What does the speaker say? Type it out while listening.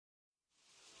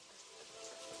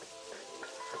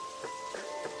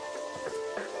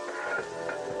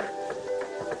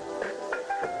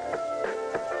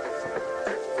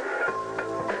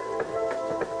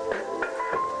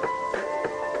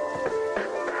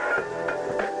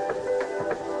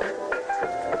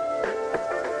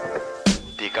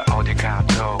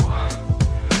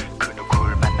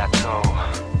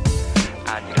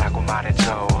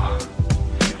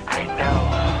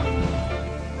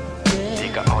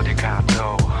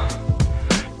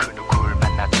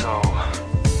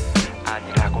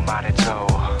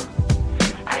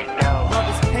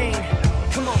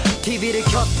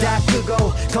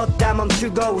걷다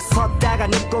멈추고 섰다가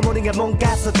눕고 모든 게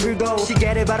뭔가 서툴고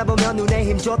시계를 바라보며 눈에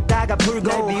힘 줬다가 풀고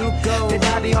날 비웃고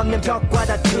대답이 없는 벽과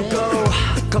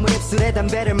다투고 검은 입술에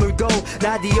담배를 물고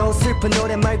라디오 슬픈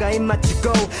노랫말과 입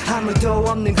맞추고 아무도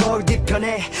없는 거울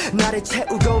뒤편에 나를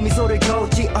채우고 미소를 겨우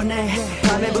지어내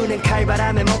밤에 부는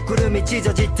칼바람에 먹구름이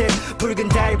찢어질 듯 붉은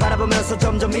달 바라보면서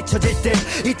점점 미쳐질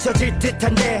듯 잊혀질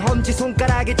듯한데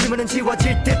엄지손가락에 지문은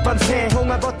지워질 듯 밤새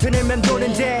통화 버튼을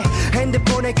맴도는데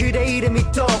핸드폰에 그대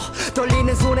이름이 떠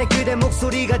떨리는 손에 그대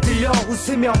목소리가 들려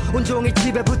웃으며 온종일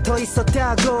집에 붙어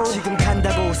있었다고 지금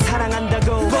간다고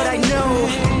사랑한다고 But I know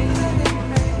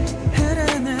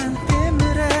흐르는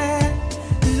빗물에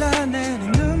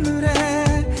흘러내는 눈물에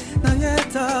너의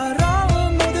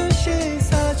더러운 모든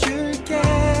씻어줄게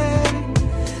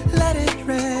Let it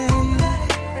rain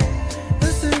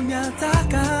웃으며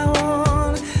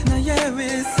다가온 나의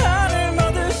위선을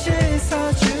모두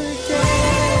씻어줄게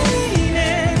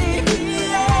내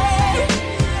위에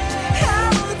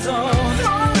아무도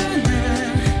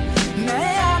모르는 내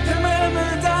아픔을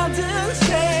묻어둔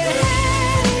채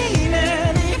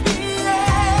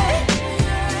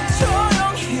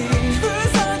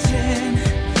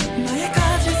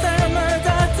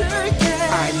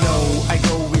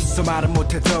말은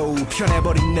못해도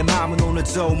편해버린 내 마음은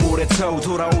오늘도 모레도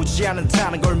돌아오지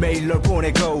않는다는 걸 매일 널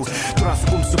보내고 돌아서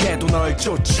꿈속에도 널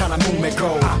쫓아 난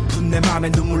목매고 아픈 내 맘에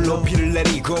눈물로 비를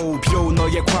내리고 비로운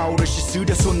너의 과오를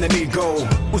씻으려 손 내밀고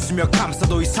웃으며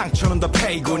감싸도 이 상처는 더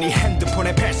패이고 네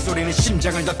핸드폰의 벨소리는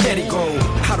심장을 더 때리고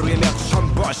하루에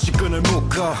몇천 번씩 끈을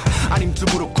묶어 아님 두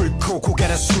무릎 꿇고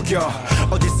고개를 숙여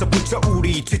어디서부터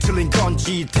우리 뒤틀린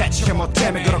건지 대체 뭐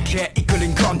때문에 그렇게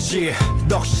이끌린 건지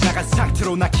넋이 나간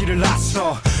상태로 나 길을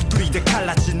나서 둘이 돼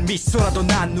갈라진 미소라도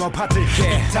나누어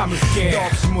받을게 입 다물게 너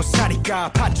없이 못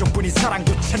사니까 반쪽뿐인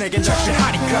사랑조차 내겐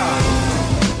절실하니까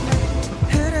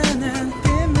흐르는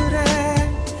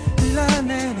빗물에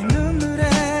흘러내는 눈물에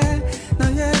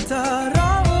너의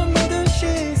더러운 모든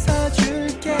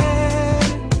씻어줄게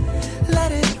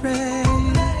Let it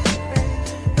rain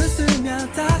웃으며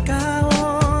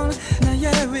다가온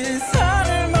나의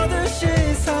위선을 모두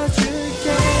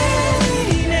씻어줄게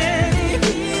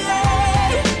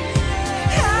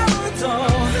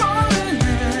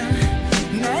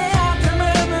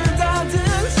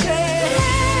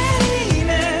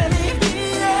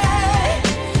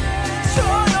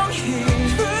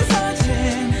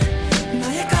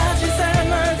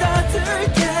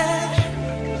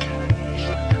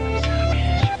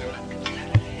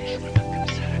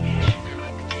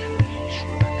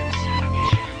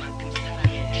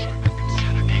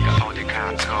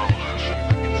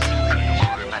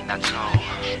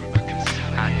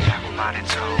아니라고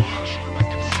말해줘